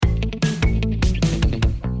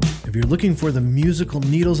If you're looking for the musical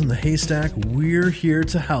needles in the haystack, we're here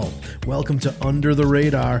to help. Welcome to Under the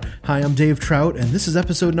Radar. Hi, I'm Dave Trout, and this is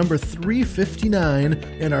episode number 359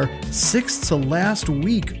 in our sixth to last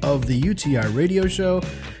week of the UTR radio show.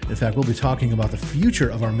 In fact, we'll be talking about the future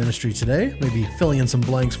of our ministry today, maybe filling in some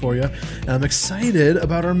blanks for you. And I'm excited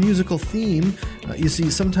about our musical theme. You see,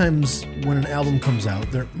 sometimes when an album comes out,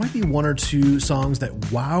 there might be one or two songs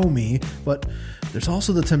that wow me, but there's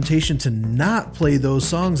also the temptation to not play those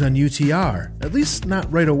songs on UTR, at least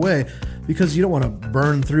not right away, because you don't want to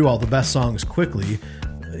burn through all the best songs quickly.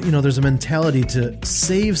 You know, there's a mentality to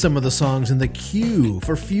save some of the songs in the queue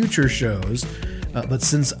for future shows. But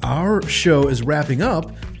since our show is wrapping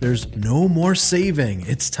up, there's no more saving.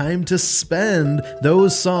 It's time to spend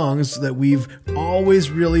those songs that we've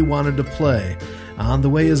always really wanted to play. On the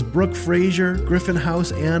way is Brooke Fraser, Griffin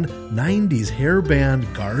House, and 90s hair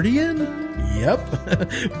band Guardian?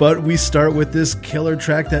 Yep. But we start with this killer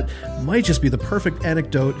track that might just be the perfect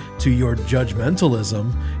anecdote to your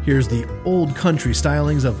judgmentalism. Here's the old country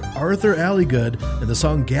stylings of Arthur Alligood and the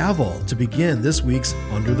song Gavel to begin this week's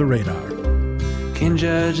Under the Radar. Can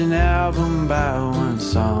judge an album by one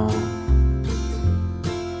song.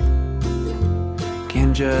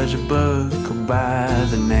 Can judge a book by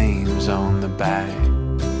the names on the back.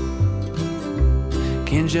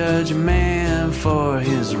 Can judge a man for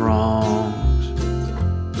his wrongs,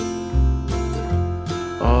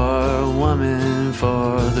 or a woman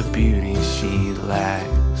for the beauty she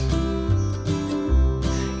lacks.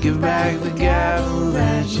 Give back the gavel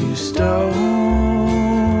that you stole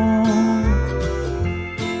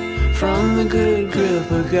from the good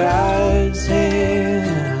grip of God's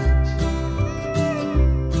hands.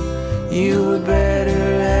 You were better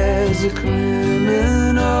as a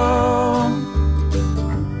criminal,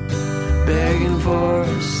 begging for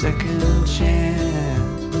a second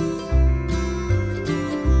chance.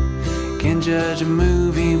 Can judge a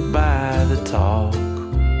movie by the talk.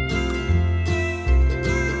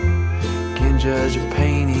 Can judge a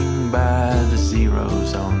painting by the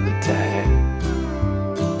zeros on the tag.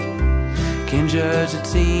 Can judge a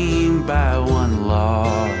team by one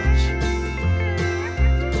loss,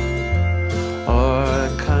 or a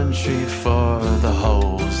country for the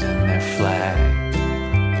holes in their flag.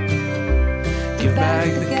 Give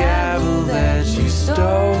back the gavel that you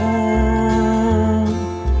stole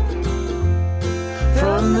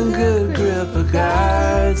from the good grip of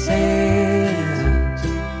God's hands.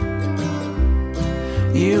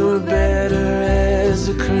 You were better as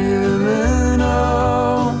a criminal,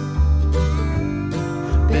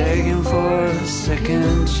 begging for a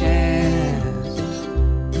second chance.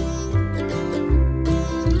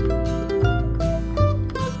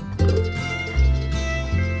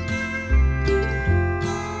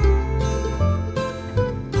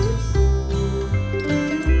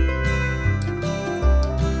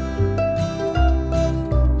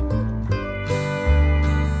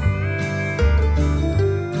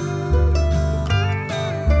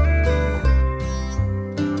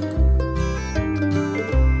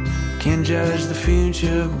 Can judge the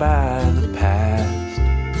future by the past.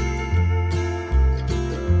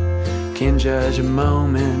 Can judge a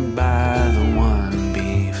moment by the one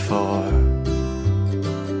before.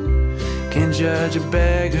 Can judge a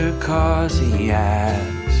beggar cause he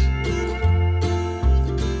asks,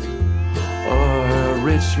 or a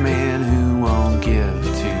rich man who won't give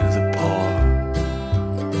to the poor.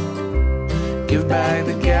 Give back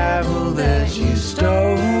the gavel that you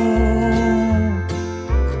stole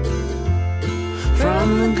from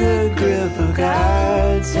the good grip of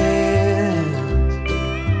God's hands.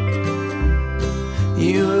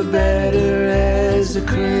 You were better as a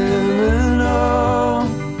criminal,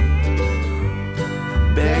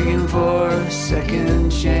 begging for a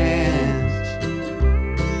second chance.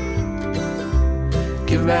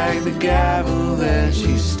 Give back the gavel that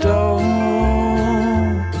you stole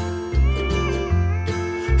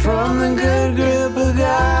from the good grip of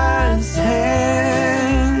God's hand.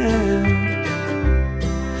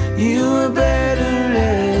 You were better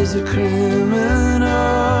as a criminal,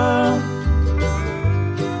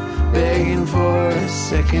 begging for a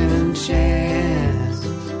second chance.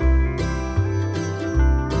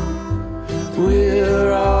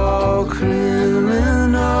 We're all criminals,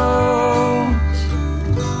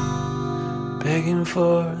 begging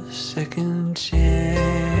for a second chance.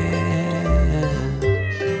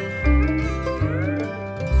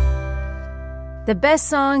 The best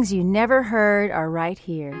songs you never heard are right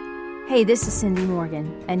here. Hey, this is Cindy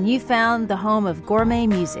Morgan, and you found the home of gourmet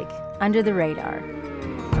music, Under the Radar.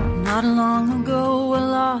 Not long ago I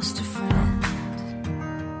lost a friend.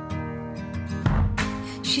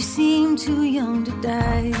 she seemed too young to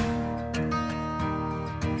die.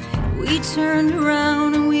 We turned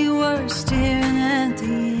around and we were staring at the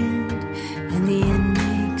end, and the end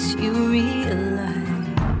makes you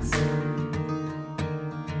realize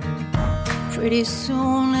pretty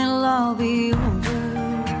soon it'll all be over.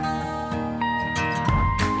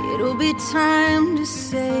 It'll be time to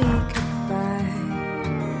say goodbye.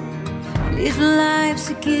 And if life's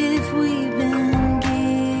a gift we've been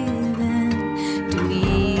given, do we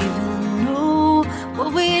even know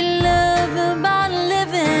what we love about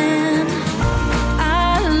living?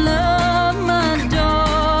 I love my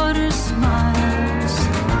daughter's smiles,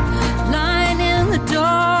 lying in the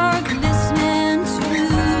dark, listening to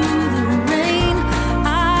the rain. I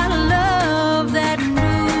love that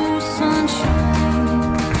new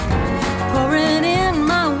sunshine pouring in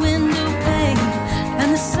my window pane, and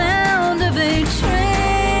the sound of a train,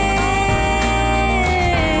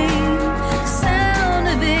 sound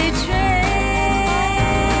of a train.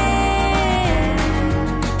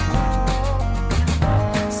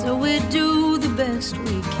 So we do the best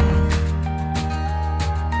we can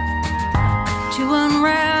to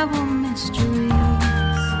unravel mysteries.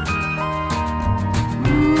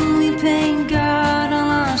 We paint God on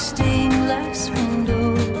our stained glass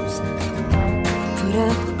windows, put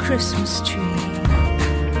up a Christmas tree.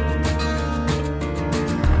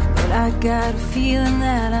 But I got a feeling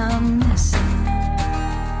that I'm missing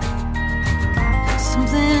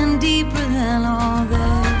something deeper than all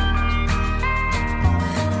that.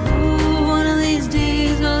 Ooh, one of these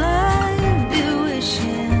days will I be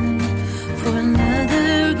wishing for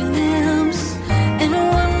another glimpse and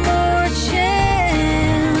one more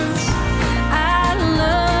chance. I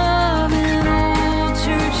love an old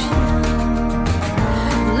church hymn,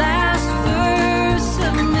 last verse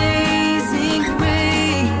of Amazing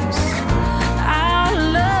Grace. I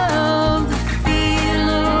love the feel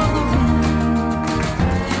of the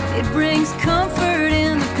wind. It brings comfort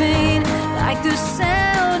in the pain, like the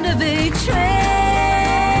sound of a train,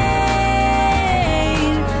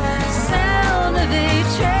 sound of a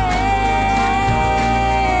train.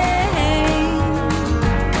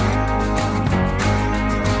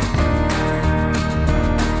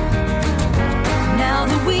 Now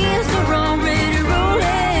the wheels are already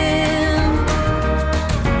rolling,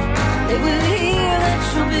 they will hear that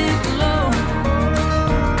trumpet blow.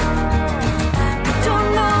 We don't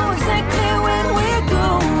know exactly when we're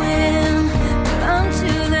going, but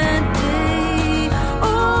until that day,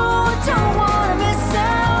 oh, I don't wanna miss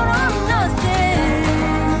out on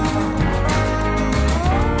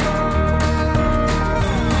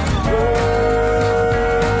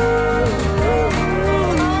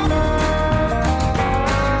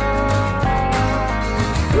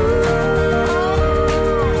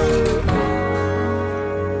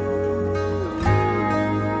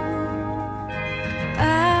I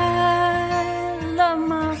love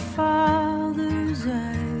my father's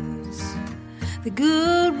eyes, the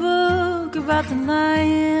good book about the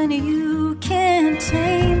lion you can't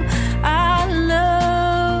tame. I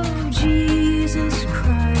love Jesus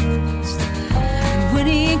Christ, and when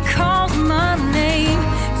he calls my name,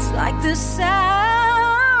 it's like the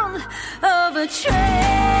sound of a train.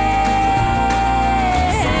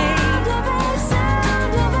 Sound of a train.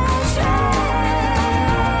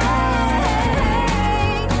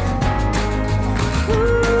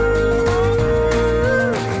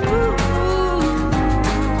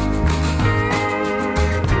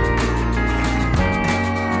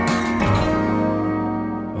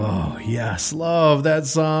 Oh, yes, love that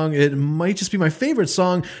song. It might just be my favorite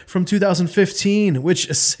song from 2015, which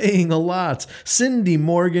is saying a lot. Cindy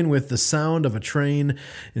Morgan with The Sound of a Train.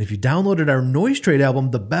 And if you downloaded our Noise Trade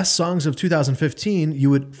album, The Best Songs of 2015, you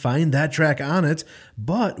would find that track on it.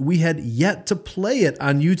 But we had yet to play it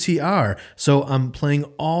on UTR. So I'm playing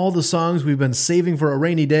all the songs we've been saving for a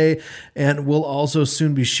rainy day. And we'll also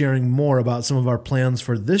soon be sharing more about some of our plans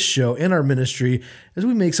for this show and our ministry as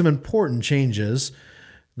we make some important changes.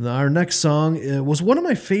 Our next song was one of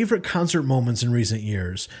my favorite concert moments in recent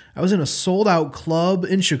years. I was in a sold-out club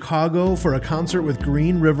in Chicago for a concert with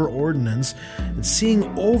Green River Ordinance, and seeing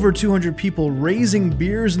over 200 people raising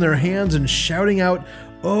beers in their hands and shouting out,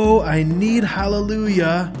 "Oh, I need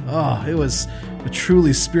hallelujah." Oh, it was a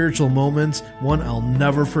truly spiritual moment, one I'll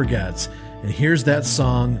never forget. And here's that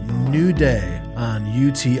song, New Day, on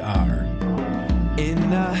UTR.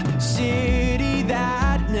 In a city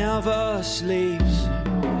that never sleeps,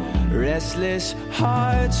 restless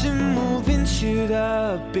hearts are moving to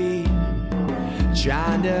the beat,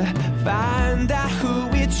 trying to find out who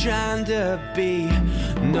we're trying to be,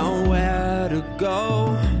 nowhere to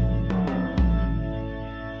go.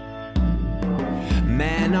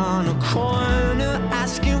 man on a corner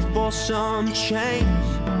asking for some change.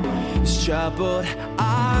 His troubled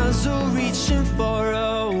eyes are reaching for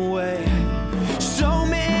a way. So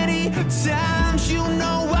many times, you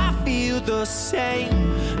know, I feel the same.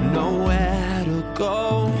 Nowhere to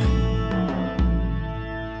go.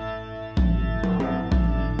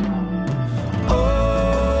 Oh,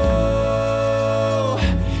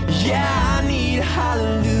 yeah, I need a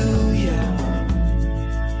hallelujah.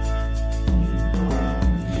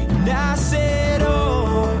 And I said,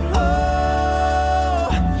 oh,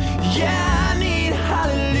 yeah, I need a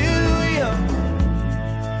hallelujah.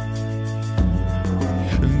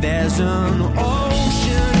 There's an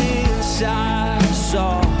ocean inside us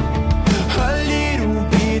all. A little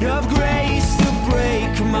bit of grace to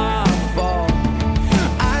break my fall.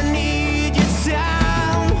 I need your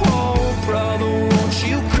time, oh brother, won't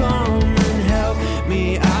you come and help me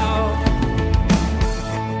out?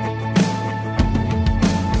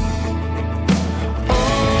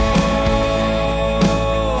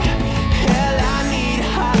 Oh, hell, I need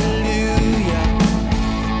hallelujah.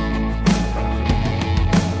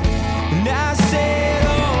 And I said, oh,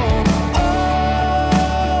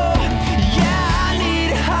 yeah, I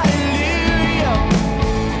need hallelujah.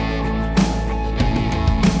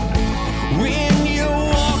 When you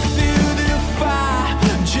walk through the fire,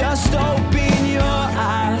 just open your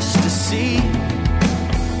eyes to see.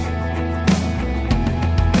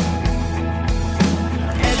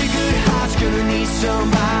 Every good heart's gonna need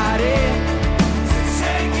somebody to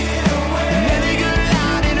take it away. And every good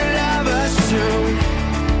line in a lover's tune.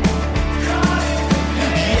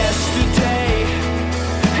 Yesterday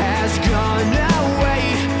has gone away.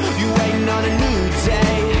 You're waiting on a new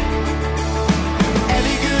day.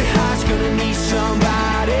 Every good heart's gonna need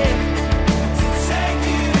somebody to take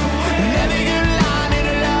it away. And every good line in a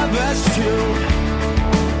lover's tune.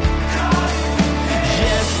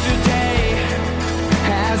 Yesterday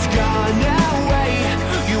has gone away.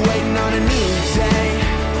 You're waiting on a new day.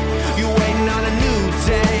 You're waiting on a new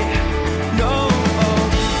day. No.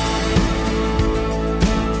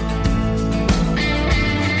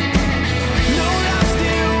 No, I'm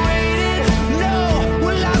still waiting. No,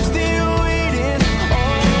 well, I'm still waiting. Oh,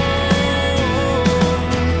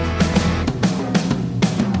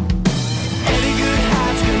 every good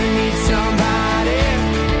heart's gonna need somebody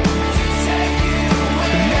to take it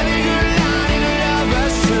away. And every good line in a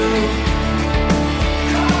lover's tune.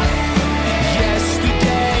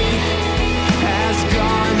 Yesterday has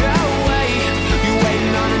gone away. You're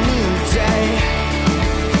waiting on a new day.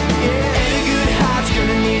 Yeah, every good heart's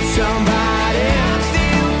gonna need somebody. I'm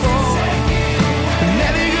still and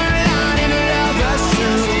every good line in a lover's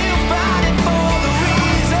tune. Still fighting for the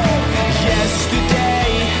reason. Yesterday,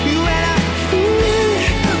 you and I feel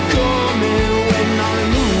coming, waiting on a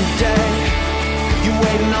new day. You're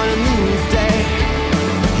waiting on a new day.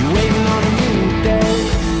 You're waiting on a new day.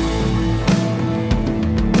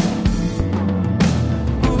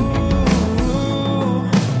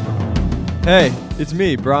 Hey, it's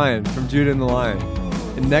me, Brian, from Judah and the Lion.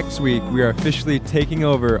 And next week, we are officially taking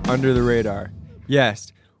over Under the Radar.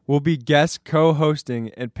 Yes, we'll be guest co-hosting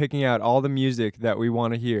and picking out all the music that we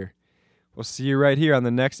want to hear. We'll see you right here on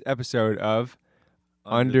the next episode of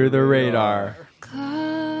Under the Radar.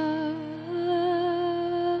 Come,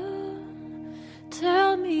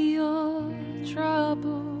 tell me your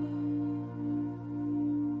trouble.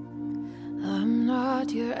 I'm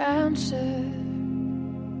not your answer,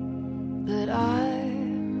 but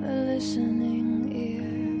I'm a listening ear.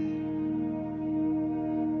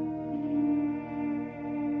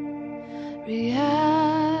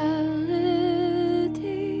 Reality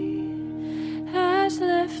has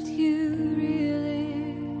left you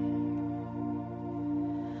reeling.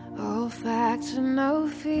 All facts and no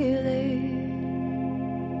feeling,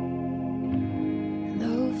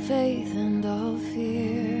 no faith and all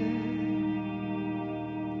fear.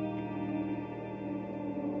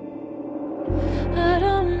 I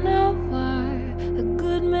don't know why a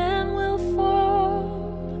good man will fall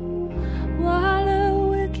while a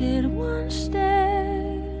wicked one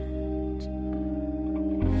stands,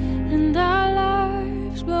 and our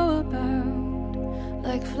lives blow about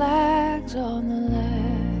like flags on the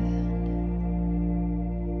land.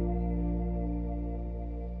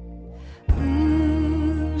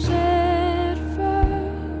 Who's at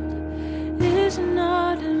first?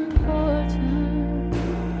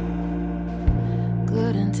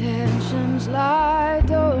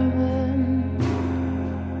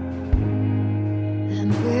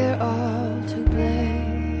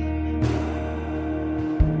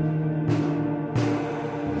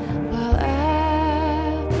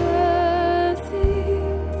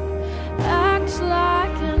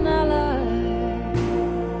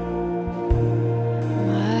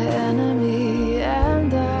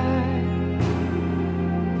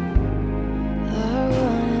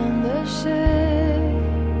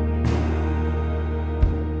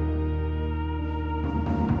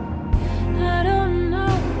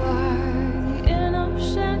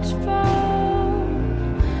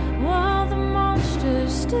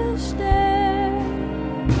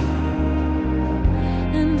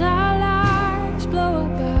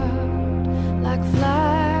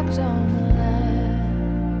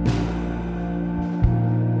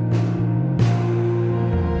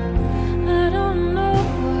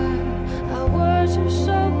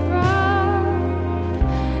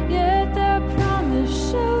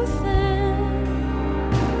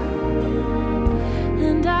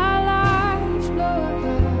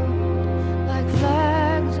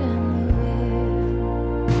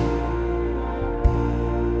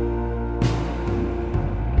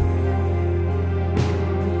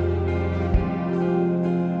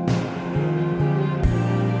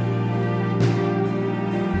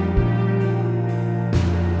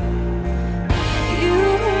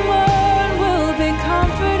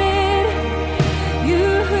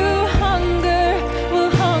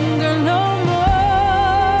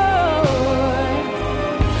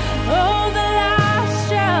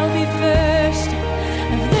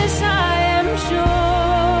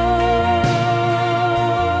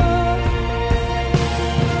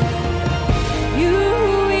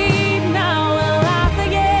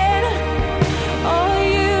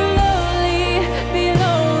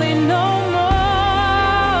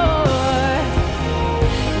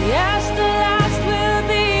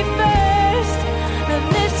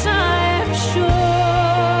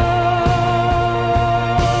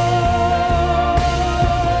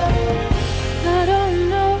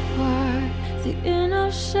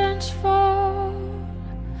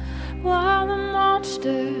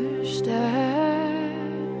 understand.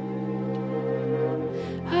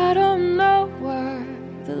 I don't know where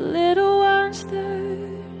the little ones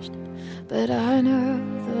thirst, but I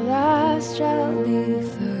know the last shall be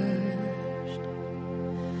first.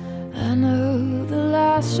 I know the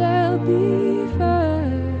last shall be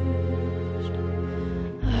first.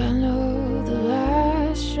 I know the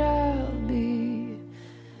last shall be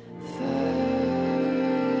first.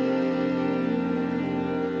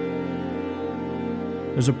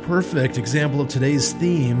 There's a perfect example of today's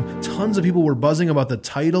theme. Tons of people were buzzing about the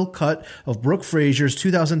title cut of Brooke Fraser's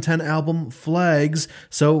 2010 album Flags,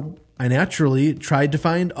 so I naturally tried to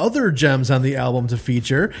find other gems on the album to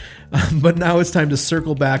feature, but now it's time to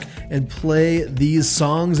circle back and play these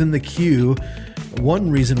songs in the queue. One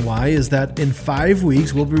reason why is that in 5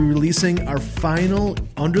 weeks, we'll be releasing our final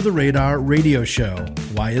Under the Radar radio show.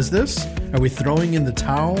 Why is this? Are we throwing in the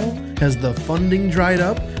towel? Has the funding dried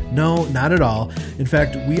up? No, not at all. In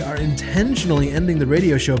fact, we are intentionally ending the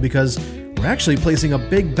radio show because we're actually placing a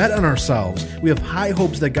big bet on ourselves. We have high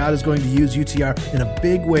hopes that God is going to use UTR in a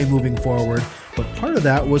big way moving forward, but part of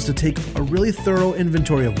that was to take a really thorough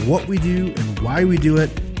inventory of what we do and why we do it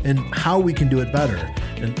and how we can do it better.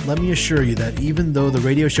 And let me assure you that even though the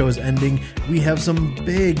radio show is ending, we have some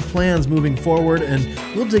big plans moving forward, and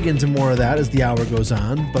we'll dig into more of that as the hour goes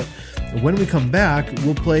on. But when we come back,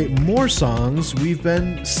 we'll play more songs we've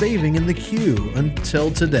been saving in the queue until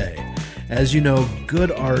today. As you know,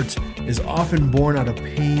 good art is often born out of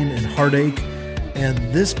pain and heartache, and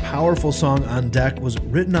this powerful song On Deck was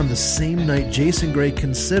written on the same night Jason Gray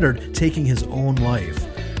considered taking his own life.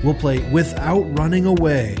 We'll play Without Running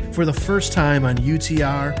Away for the first time on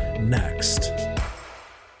UTR next.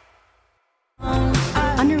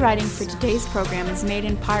 Underwriting for today's program is made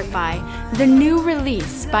in part by the new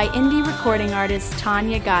release by indie recording artist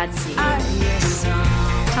Tanya Godsey.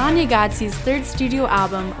 Tanya Godsey's third studio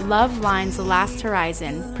album, Love Lines The Last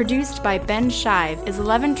Horizon, produced by Ben Shive, is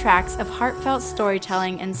 11 tracks of heartfelt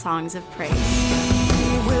storytelling and songs of praise.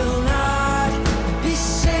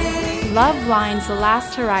 Love Lines The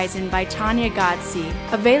Last Horizon by Tanya Godsey,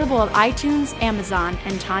 available at iTunes, Amazon,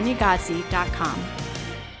 and TanyaGodsey.com.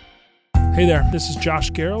 Hey there, this is Josh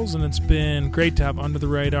Garrels, and it's been great to have Under the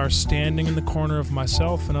Radar standing in the corner of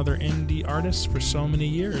myself and other indie artists for so many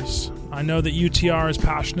years. I know that UTR is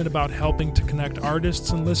passionate about helping to connect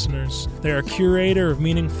artists and listeners. They are a curator of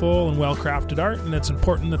meaningful and well-crafted art, and it's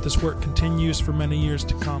important that this work continues for many years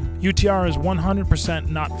to come. UTR is 100%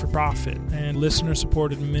 not-for-profit and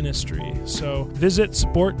listener-supported ministry, so visit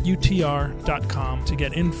supportutr.com to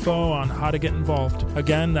get info on how to get involved.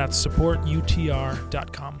 Again, that's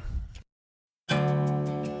supportutr.com.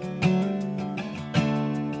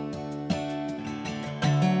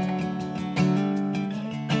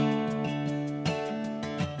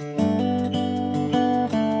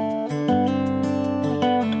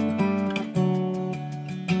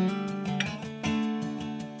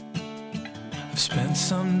 Spent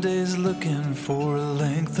some days looking for a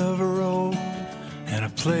length of a rope and a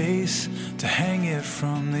place to hang it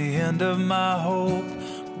from the end of my hope.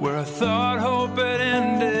 Where I thought hope had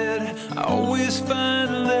ended, I always find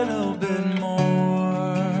a little bit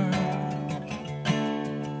more.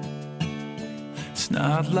 It's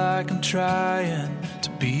not like I'm trying to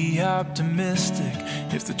be optimistic.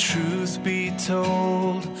 If the truth be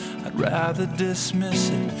told, I'd rather dismiss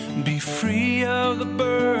it and be free of the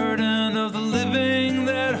burden of the living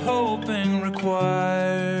that hoping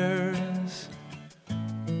requires.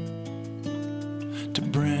 To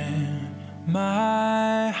bring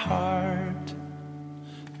my heart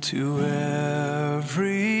to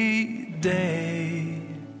every day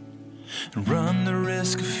and run the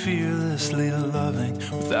risk of fearlessly loving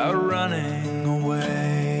without running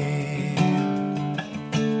away.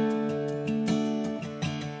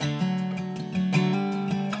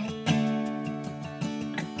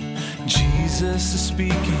 Jesus is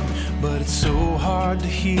speaking, but it's so hard to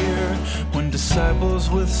hear when disciples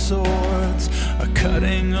with swords are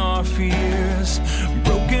cutting off ears,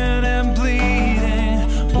 broken and bleeding,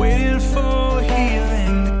 waiting for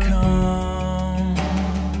healing to come.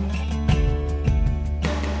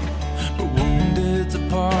 But wounded's a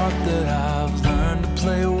part that I've learned to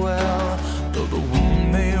play well, though the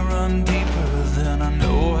wound may run deeper than I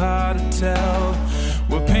know how to tell.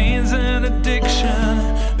 Where pain's an addiction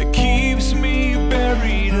that keeps me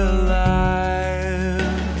buried alive.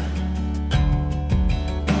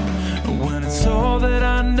 When it's all that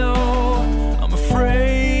I know, I'm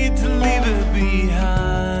afraid to leave it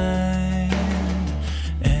behind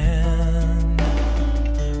and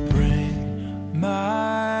bring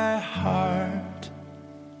my heart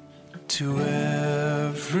to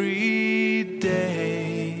every day.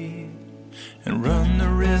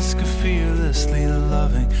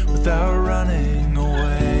 loving without running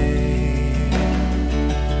away.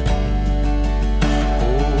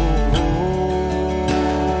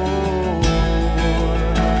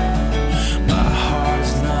 My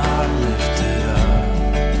heart's not lifted up,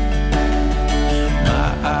 my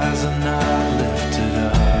eyes are not lifted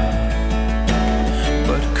up,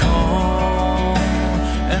 but calm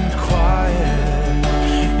and quiet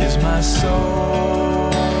is my soul.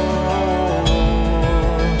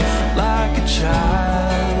 Like a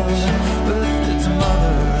child with its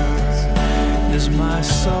mother is my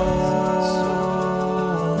soul.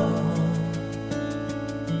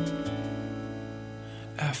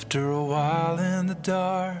 After a while in the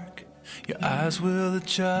dark, your eyes will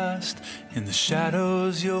adjust. In the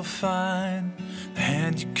shadows you'll find the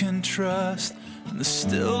hand you can trust, and the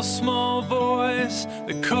still small voice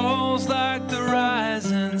that calls like the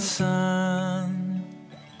rising sun.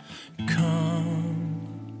 Come,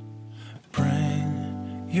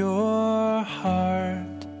 bring your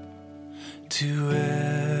heart to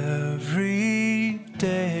every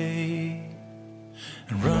day,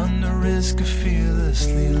 and run the risk of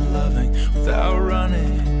fearlessly loving without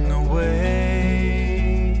running away.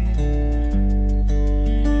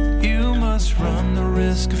 You must run the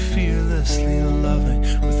risk of fearlessly loving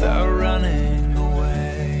without running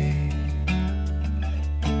away.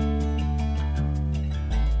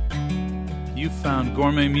 You found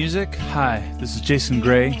gourmet music. Hi, this is Jason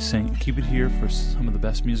Gray saying keep it here for some of the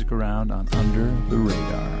best music around on Under the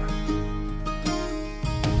Radar.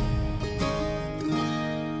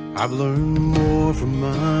 I've learned more from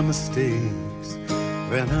my mistakes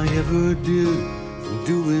than I ever did from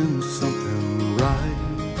doing something right.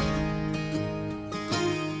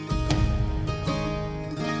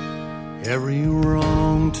 Every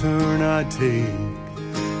wrong turn I take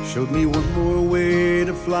showed me one more way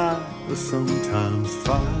to fly or sometimes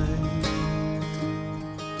fight.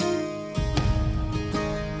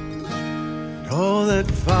 And all that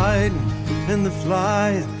fighting and the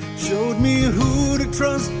flying showed me who to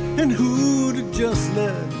trust and who to just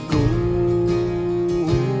let go.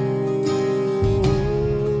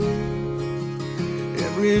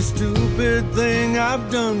 Every stupid thing I've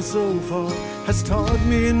done so far has taught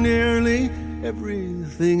me nearly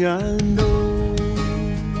everything I know.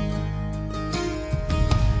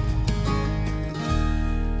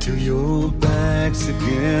 Till your back's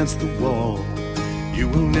against the wall, you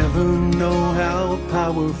will never know how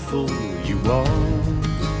powerful you are.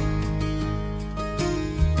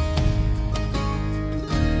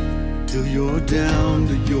 Till you're down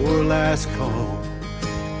to your last call,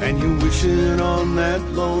 and you're wishing on that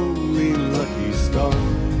lonely lucky star.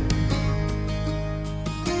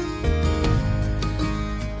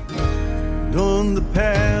 And on the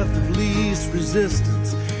path of least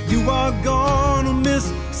resistance, you are gonna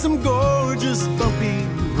miss some gorgeous bumpy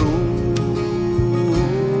roads.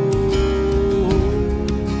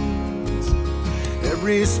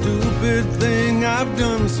 Every stupid thing I've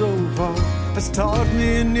done so far has taught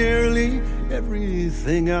me nearly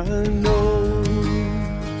everything I know.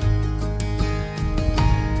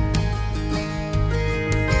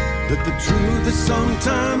 That the truth is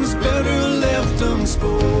sometimes better left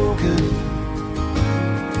unspoken.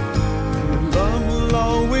 And love will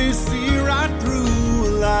always see right through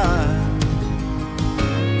a lie.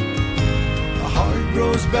 A heart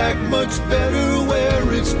grows back much better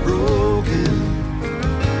where it's broken.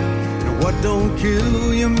 What don't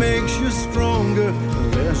kill you makes you stronger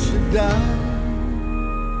unless you die.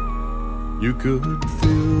 You could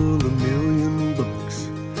fill 1,000,000 books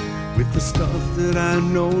with the stuff that I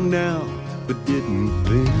know now but didn't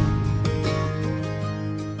then.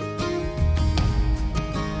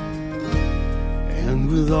 And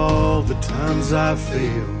with all the times I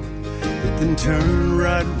failed, but then turned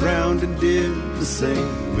right round and did the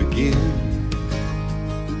same again.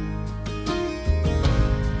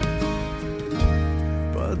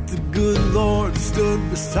 Good Lord stood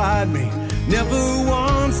beside me. Never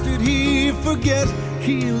once did he forget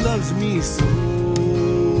he loves me so.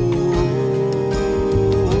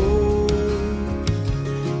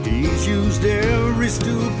 He's used every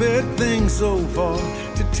stupid thing so far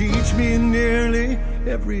to teach me nearly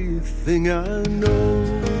everything I know.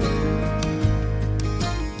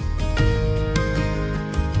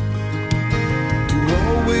 To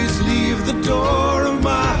always leave the door of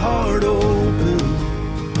my heart open,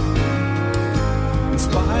 in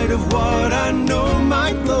spite of what I know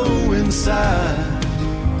might glow inside.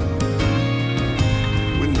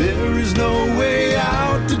 When there is no way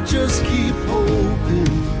out, to just keep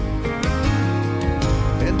hoping,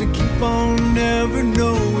 and to keep on never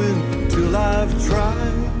knowing till I've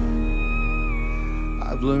tried.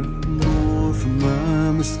 I've learned more from my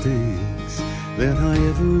mistakes that I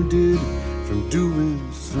ever did from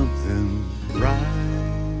doing something right.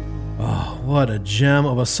 Oh, what a gem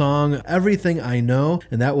of a song, Everything I Know.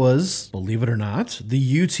 And that was, believe it or not,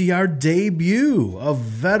 the UTR debut of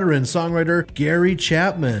veteran songwriter Gary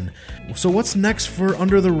Chapman. So what's next for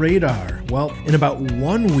Under the Radar? Well, in about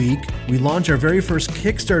 1 week, we launch our very first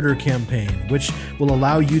Kickstarter campaign, which will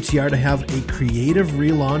allow UTR to have a creative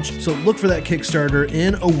relaunch. So look for that Kickstarter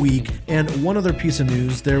in a week. And one other piece of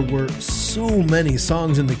news, there were so many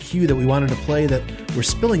songs in the queue that we wanted to play that we're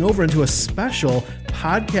spilling over into a special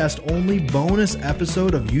podcast-only bonus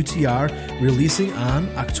episode of UTR releasing on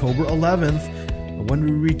October 11th. When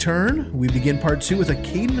we return, we begin part 2 with a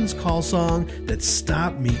Caedmon's Call song that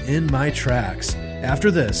stopped me in my tracks.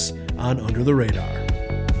 After this, on Under the Radar.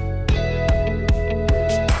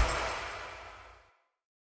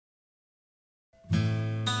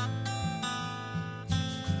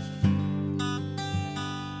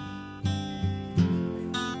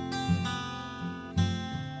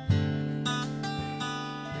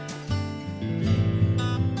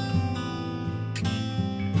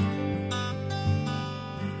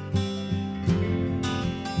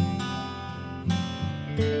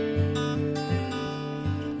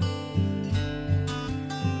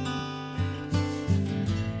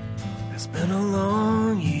 It's been a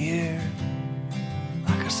long year,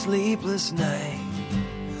 like a sleepless night.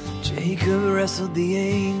 Jacob wrestled the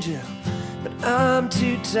angel, but I'm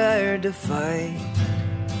too tired to fight.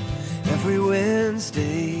 Every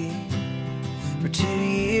Wednesday, for 2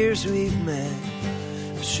 years we've met,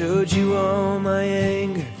 I've showed you all my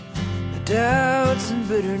anger, the doubts and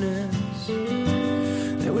bitterness.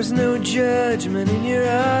 There was no judgment in your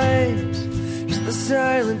eyes, just the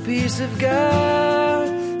silent peace of God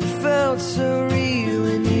that felt so real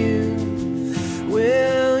in you.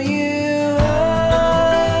 Will you hold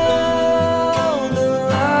the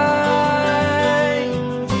line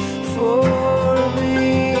for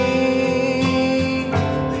me?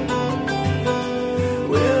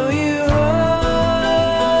 Will you hold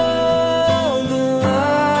the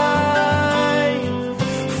line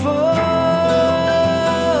for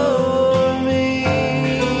me?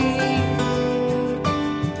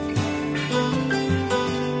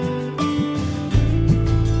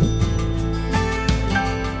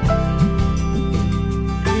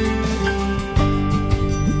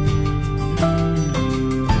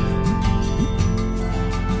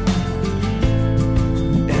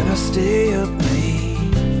 And I stay up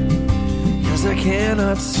late, 'cause I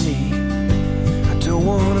cannot sleep. I don't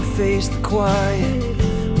wanna face the quiet,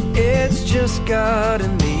 it's just God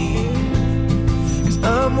and me. 'Cause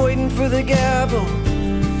I'm waiting for the gavel,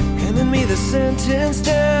 handing me the sentence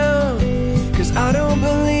down. 'Cause I don't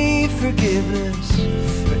believe forgiveness,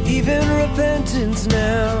 or even repentance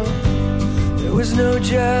now. There was no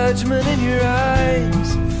judgment in your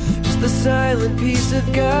eyes, just the silent peace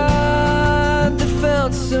of God that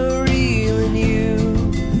felt so real in you.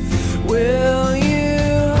 Will you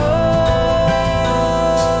hold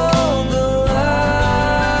the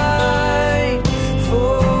line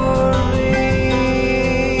for me?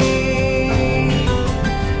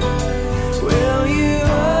 Will you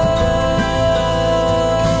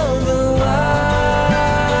hold the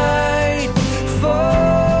line for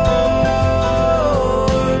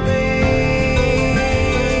me?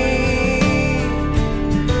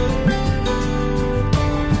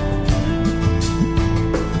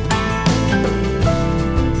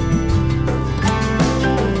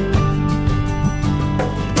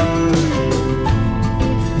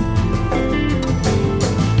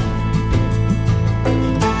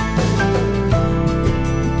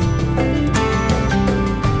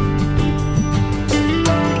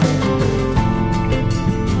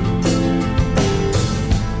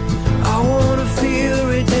 I wanna feel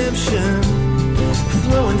redemption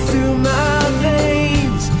flowing through my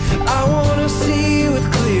veins. I wanna see with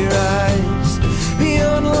clear eyes,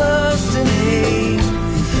 beyond lust and hate.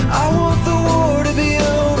 I want the war to be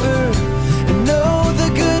over and know the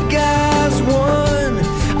good guys won.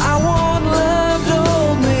 I want love to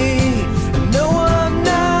hold me and know I'm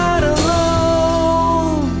not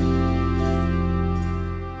alone.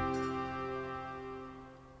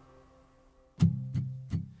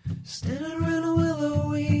 Standing around a willow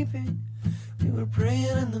weeping, we were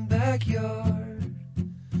praying in the backyard.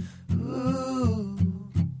 Ooh.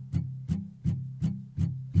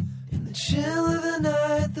 In the chill of the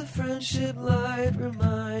night, the friendship light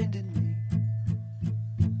reminded me.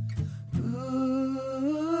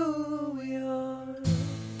 Ooh, we are.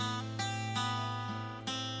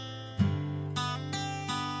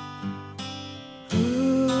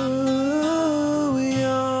 Ooh, we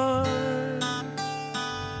are.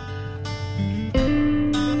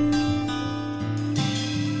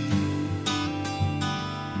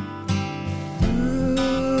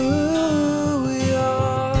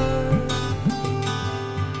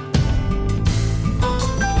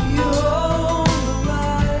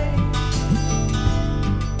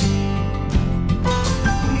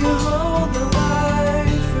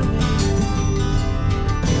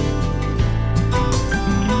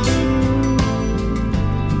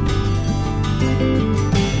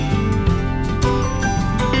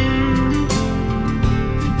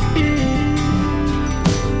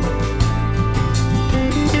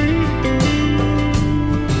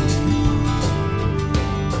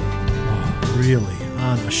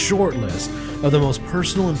 a short list of the most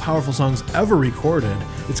personal and powerful songs ever recorded.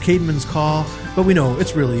 It's Caedmon's Call, but we know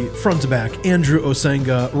it's really front to back Andrew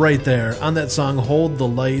Osenga right there on that song Hold the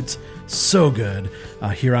Light. So good.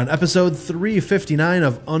 Here on episode 359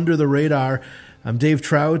 of Under the Radar, I'm Dave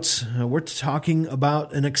Trout. We're talking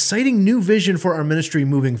about an exciting new vision for our ministry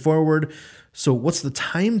moving forward. So what's the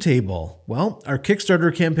timetable? Well, our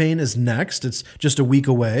Kickstarter campaign is next. It's just a week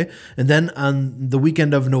away. And then on the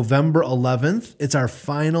weekend of November 11th, it's our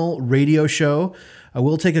final radio show.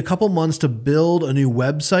 We'll take a couple months to build a new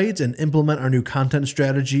website and implement our new content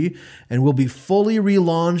strategy, and we'll be fully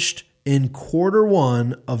relaunched in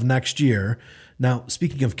Q1 of next year. Now,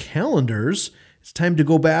 speaking of calendars, it's time to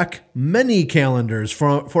go back many calendars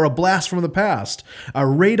for a blast from the past.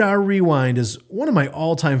 Our Radar Rewind is one of my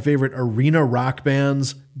all-time favorite arena rock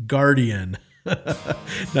bands, Guardian.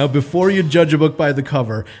 Now, before you judge a book by the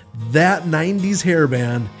cover, that 90s hair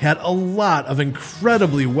band had a lot of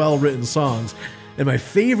incredibly well-written songs. And my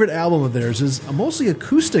favorite album of theirs is a mostly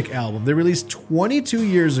acoustic album they released 22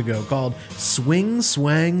 years ago called Swing,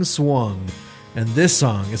 Swang, Swung. And this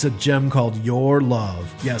song is a gem called Your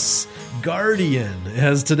Love. Yes, Guardian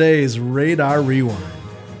has today's Radar Rewind.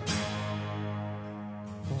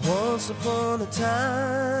 Once upon a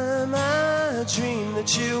time, I dreamed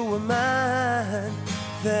that you were mine,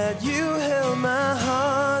 that you held my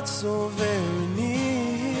heart so very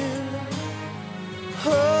near.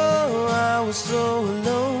 Oh, I was so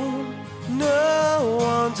alone, no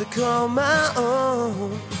one to call my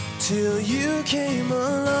own, till you came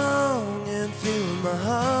along and filled my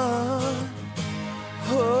heart.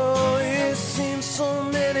 Oh, it seemed so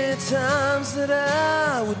many times that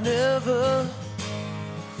I would never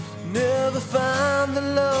find the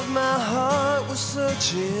love my heart was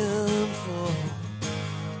searching for.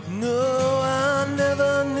 No, I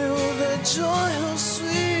never knew the joy of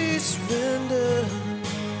sweet surrender,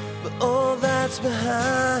 but all that's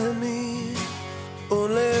behind me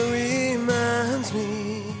only reminds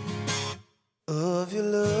me of your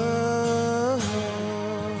love.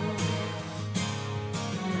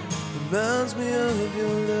 Reminds me of your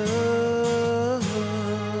love.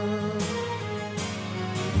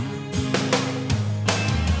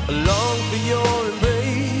 I long for your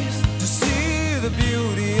embrace, to see the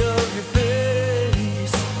beauty of your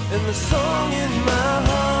face, and the song in my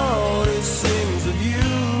heart, it sings of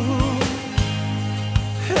you.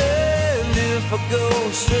 And if I go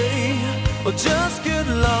astray, or just get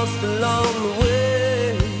lost along the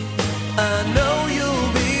way, I know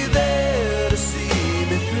you'll be there to see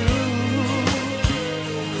me through.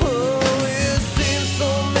 Oh, it seems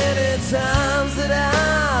so many times that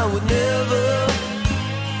I would never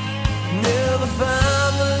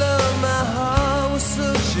find the love my heart was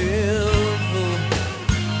searching for.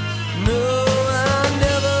 No, I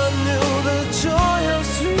never knew the joy of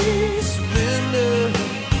sweet surrender,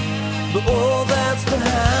 but all that's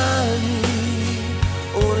behind me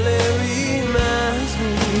only reminds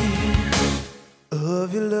me of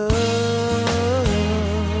your love.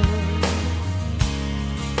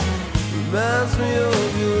 Reminds me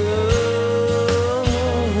of your love.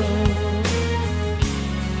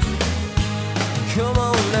 Come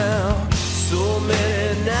on now, so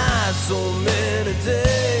many nights, so many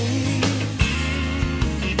days,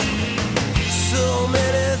 so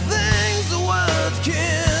many things the words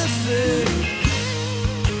can't say.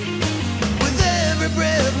 With every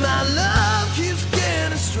breath my love keeps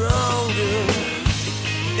getting stronger,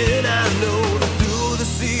 and I know that through the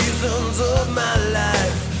seasons of my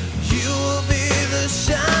life you will be the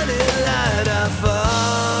shining light I follow.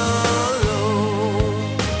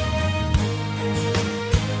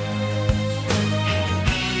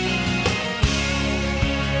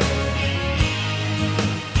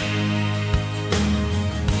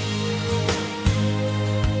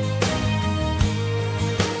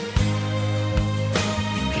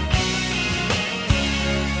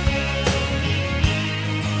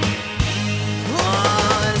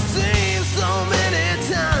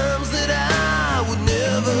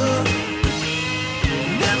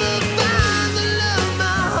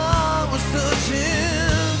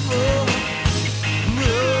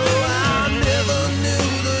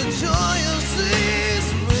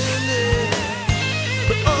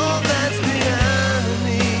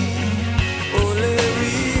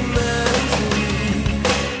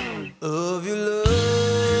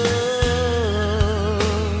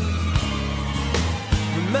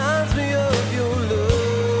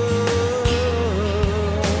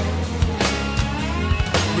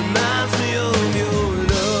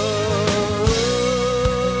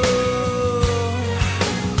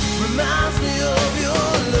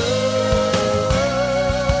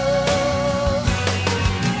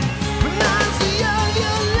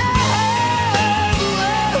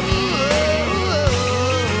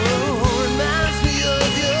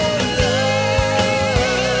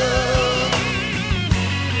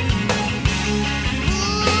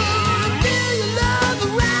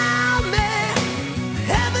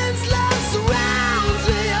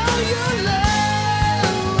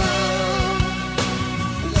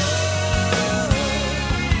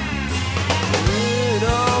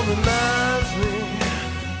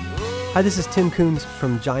 Hi, this is Tim Coons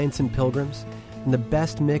from Giants and Pilgrims, and the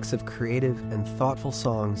best mix of creative and thoughtful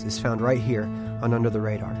songs is found right here on Under the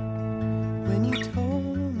Radar. When you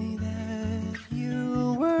told me that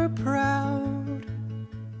you were proud,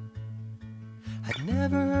 I'd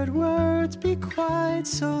never heard words be quite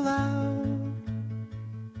so loud.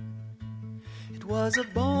 It was a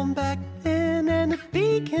bomb back then and a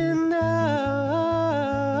beacon now,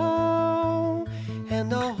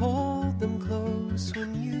 and I'll hold them close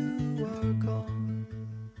when you are gone.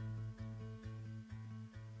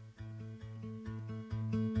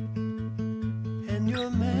 And you're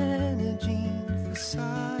managing for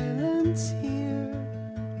silence here,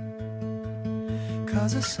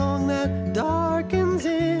 'cause a song that darkens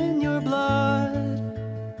in your blood,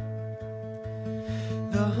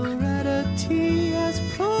 the heredity has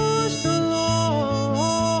pushed along.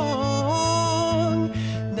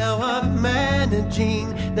 Now I'm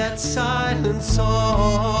managing that silent song.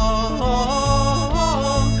 Oh,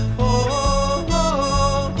 oh, oh,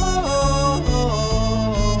 oh, oh.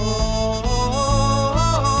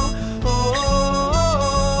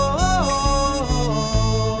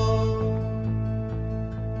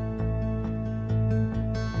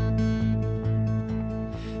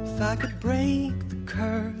 If I could break the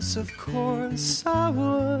curse, of course I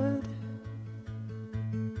would,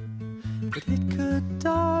 but it could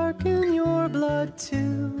darken your blood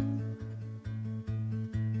too.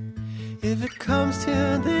 If it comes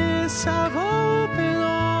to this, I've open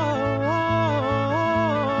arms,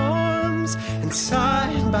 and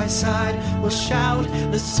side by side we'll shout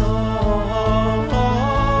the songs.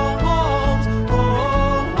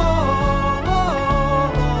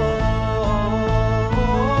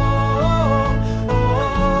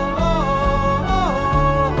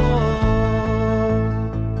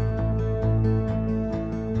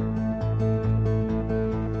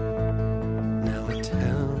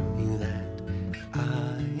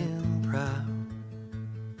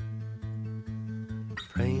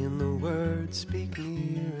 Speak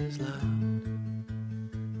near as loud.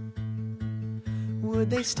 Would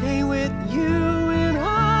they stay with you when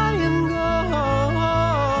I am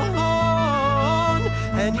gone?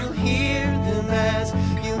 And you'll hear them as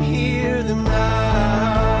you hear them now.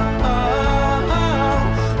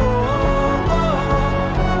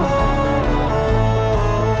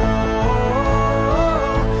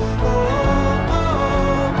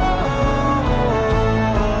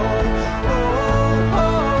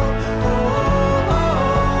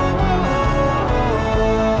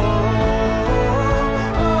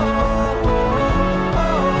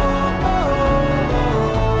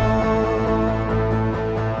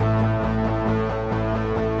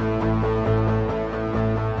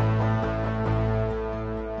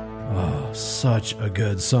 Such a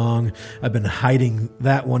good song. I've been hiding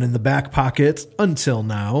that one in the back pocket until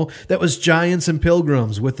now. That was Giants and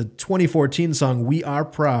Pilgrims with the 2014 song We Are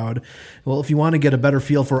Proud. Well, if you want to get a better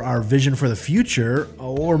feel for our vision for the future,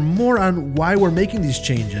 or more on why we're making these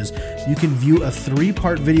changes, you can view a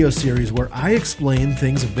 3-part video series where I explain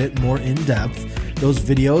things a bit more in depth. Those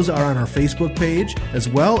videos are on our Facebook page, as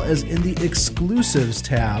well as in the exclusives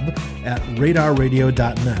tab at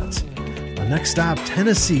radarradio.net. Next stop,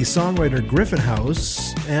 Tennessee songwriter Griffin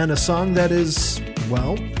House, and a song that is,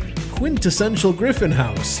 well, quintessential Griffin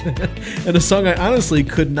House, and a song I honestly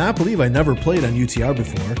could not believe I never played on UTR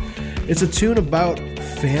before. It's a tune about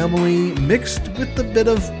family mixed with a bit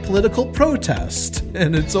of political protest,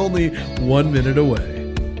 and it's only 1 minute away.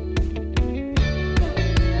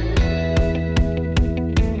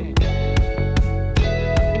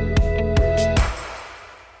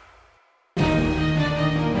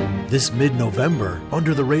 This mid-November,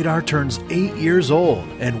 Under the Radar turns 8 years old,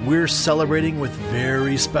 and we're celebrating with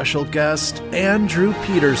very special guest, Andrew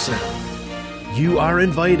Peterson. You are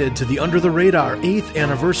invited to the Under the Radar 8th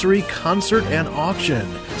Anniversary Concert and Auction,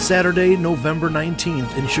 Saturday, November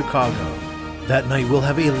 19th in Chicago. That night, we'll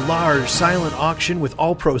have a large silent auction with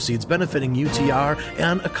all proceeds benefiting UTR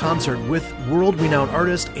and a concert with world-renowned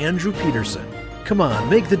artist Andrew Peterson. Come on,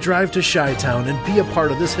 make the drive to Chi-Town and be a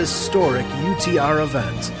part of this historic UTR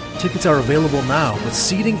event. Tickets are available now, but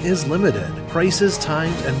seating is limited. Prices,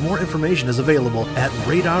 times, and more information is available at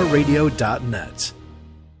radarradio.net.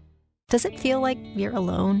 Does it feel like you're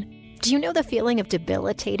alone? Do you know the feeling of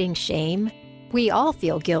debilitating shame? We all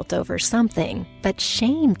feel guilt over something, but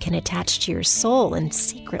shame can attach to your soul and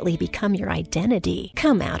secretly become your identity.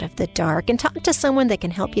 Come out of the dark and talk to someone that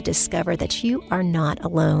can help you discover that you are not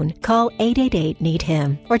alone. Call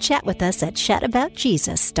 888-NEED-HIM or chat with us at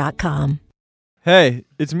chataboutjesus.com. Hey,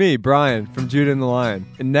 it's me, Brian, from Judah and the Lion,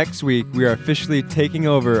 and next week we are officially taking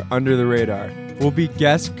over Under the Radar. We'll be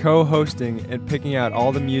guest co-hosting and picking out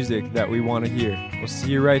all the music that we want to hear. We'll see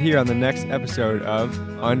you right here on the next episode of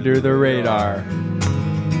Under the Radar.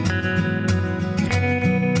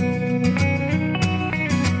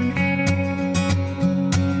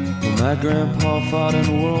 My grandpa fought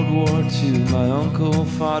in World War II, my uncle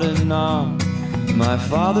fought in Nam. My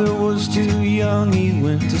father was too young, he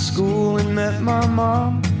went to school and met my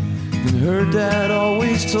mom. And her dad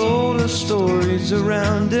always told us stories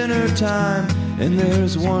around dinner time. And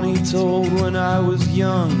there's one he told when I was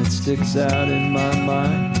young that sticks out in my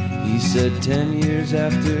mind. He said 10 years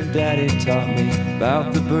after Daddy taught me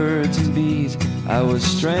about the birds and bees, I was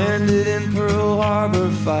stranded in Pearl Harbor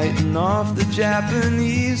fighting off the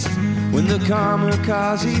Japanese. When the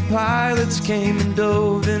kamikaze pilots came and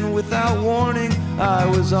dove in without warning, I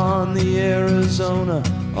was on the Arizona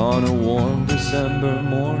on a warm December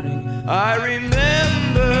morning. I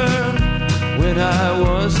remember when I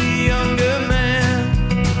was a younger man,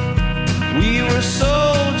 we were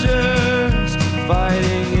soldiers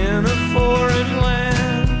fighting in a foreign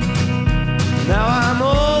land. Now I'm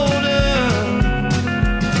older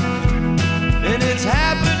and it's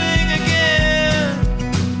happening again.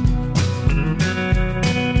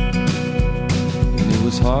 And it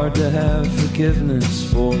was hard to have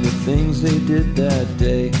forgiveness for the things they did that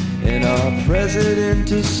day. And our president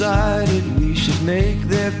decided we should make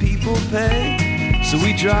their people pay. So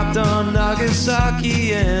we dropped on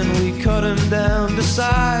Nagasaki and we cut them down to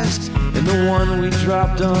size. And the one we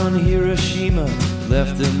dropped on Hiroshima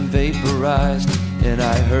left them vaporized. And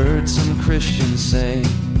I heard some Christians saying,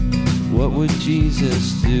 what would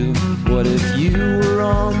Jesus do? What if you were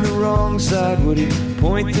on the wrong side? Would he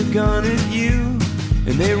point the gun at you?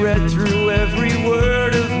 And they read through every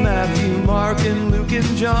word of Matthew, Mark, and Luke,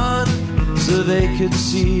 and John, so they could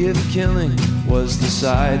see if killing was the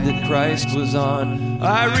side that Christ was on.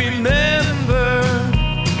 I remember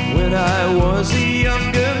when I was a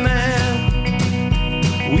younger man,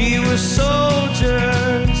 we were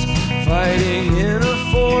soldiers fighting in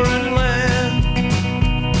a foreign land.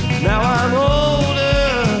 Now I'm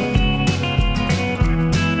older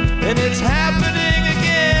and it's happening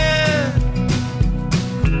again.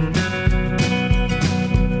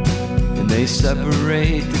 And they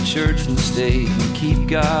separate the church and state and keep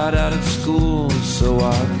God out of schools so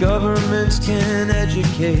our governments can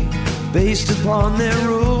educate based upon their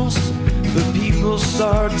rules. But people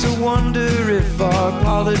start to wonder if our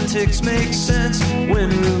politics make sense when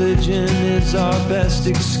religion is our best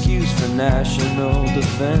excuse for national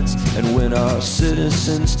defense. And when our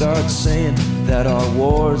citizens start saying that our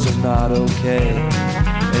wars are not okay.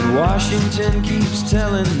 And Washington keeps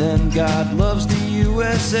telling them God loves the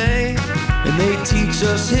USA. And they teach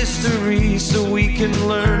us history so we can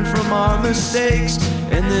learn from our mistakes.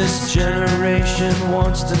 And this generation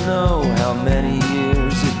wants to know how many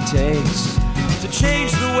years it takes to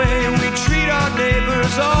change the way we treat our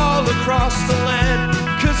neighbors all across the land.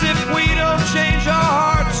 'Cause if we don't change our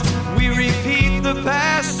hearts, we repeat the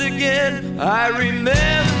past again. I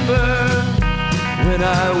remember when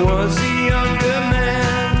I was a younger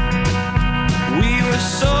man, we were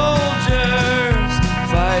soldiers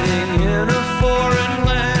fighting in a foreign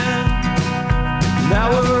land. Now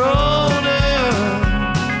we're older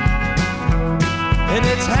and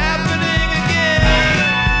it's happening again.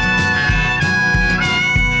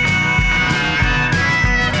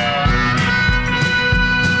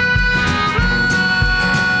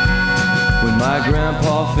 When my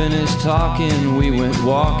grandpa finished talking, we went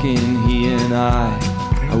walking, he and I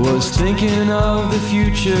was thinking of the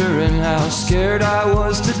future and how scared I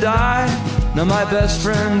was to die. Now my best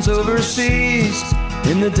friend's overseas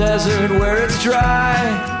in the desert where it's dry,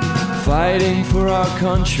 fighting for our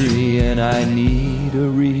country, and I need a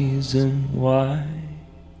reason why.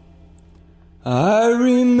 I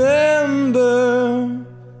remember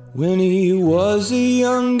when he was a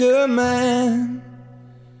younger man.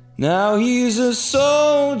 Now he's a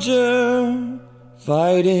soldier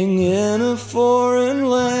fighting in a foreign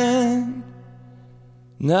land.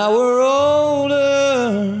 Now we're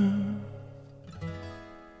older,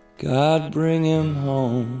 God bring him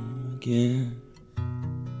home again.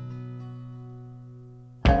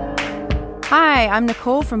 Hi, I'm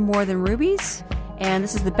Nicole from More Than Rubies, and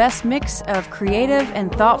this is the best mix of creative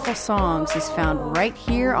and thoughtful songs is found right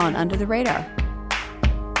here on Under the Radar.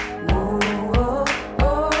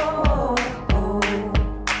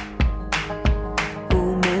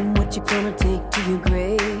 What you gonna take to your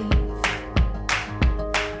grave?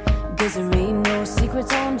 'Cause there ain't no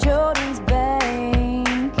secrets on Jordan's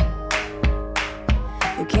bank.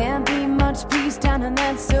 There can't be much peace down in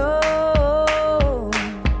that soul.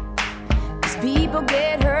 'Cause people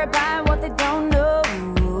get hurt by what they don't know.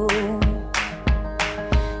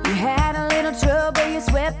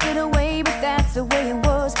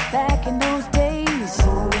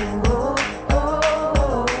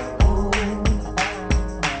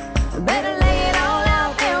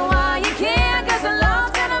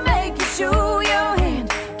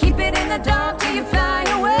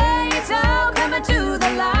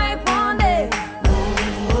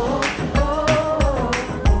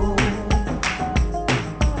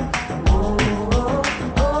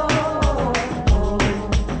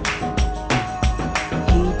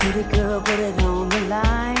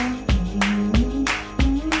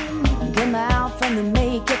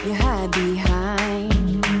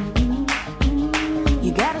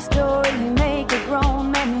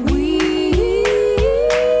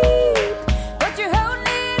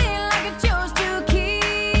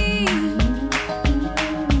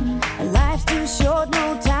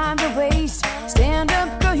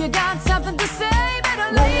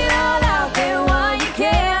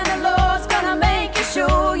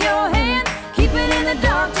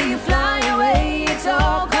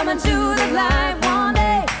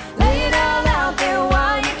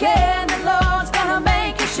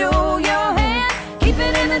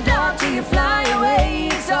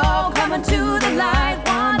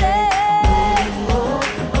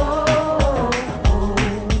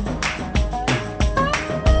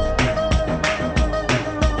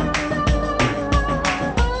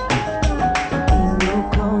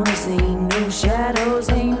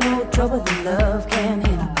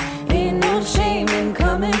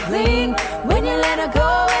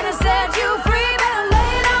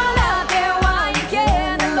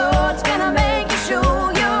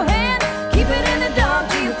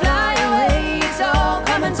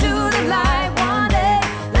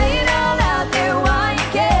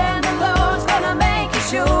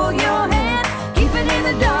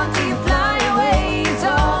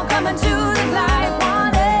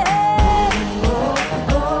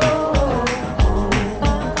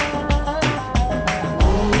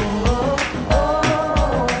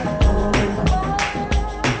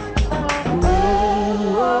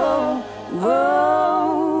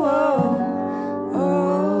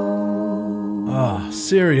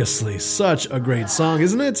 Seriously, such a great song,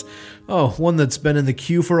 isn't it? Oh, one that's been in the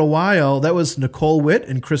queue for a while. That was Nicole Witt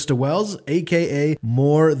and Krista Wells, aka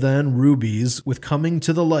More Than Rubies, with Coming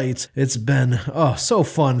to the Light. It's been, so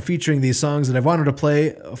fun featuring these songs that I've wanted to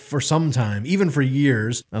play for some time, even for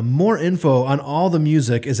years. More info on all the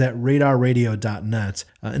music is at radarradio.net.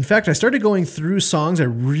 In fact, I started going through songs I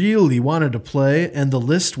really wanted to play, and the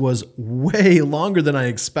list was way longer than I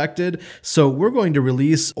expected, so we're going to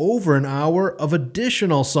release over an hour of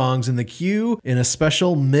additional songs in the queue in a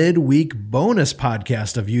special midweek bonus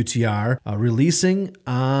podcast of UTR, releasing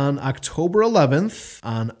on October 11th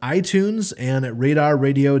on iTunes and at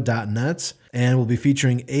radarradio.net. And we'll be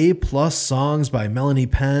featuring A-plus songs by Melanie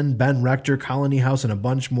Penn, Ben Rector, Colony House, and a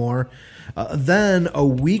bunch more. Then, a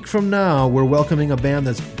week from now, we're welcoming a band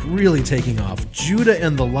that's really taking off. Judah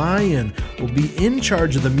and the Lion will be in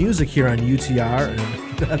charge of the music here on UTR,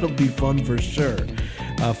 and that'll be fun for sure.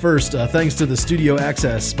 First, thanks to the studio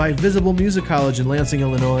access by Visible Music College in Lansing,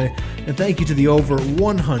 Illinois, and thank you to the over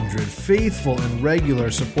 100 faithful and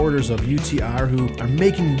regular supporters of UTR who are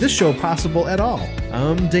making this show possible at all.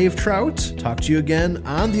 I'm Dave Trout. Talk to you again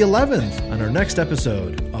on the 11th on our next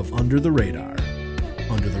episode of Under the Radar.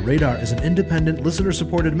 Under the Radar is an independent,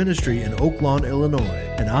 listener-supported ministry in Oak Lawn,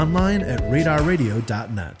 Illinois, and online at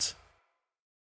radarradio.net.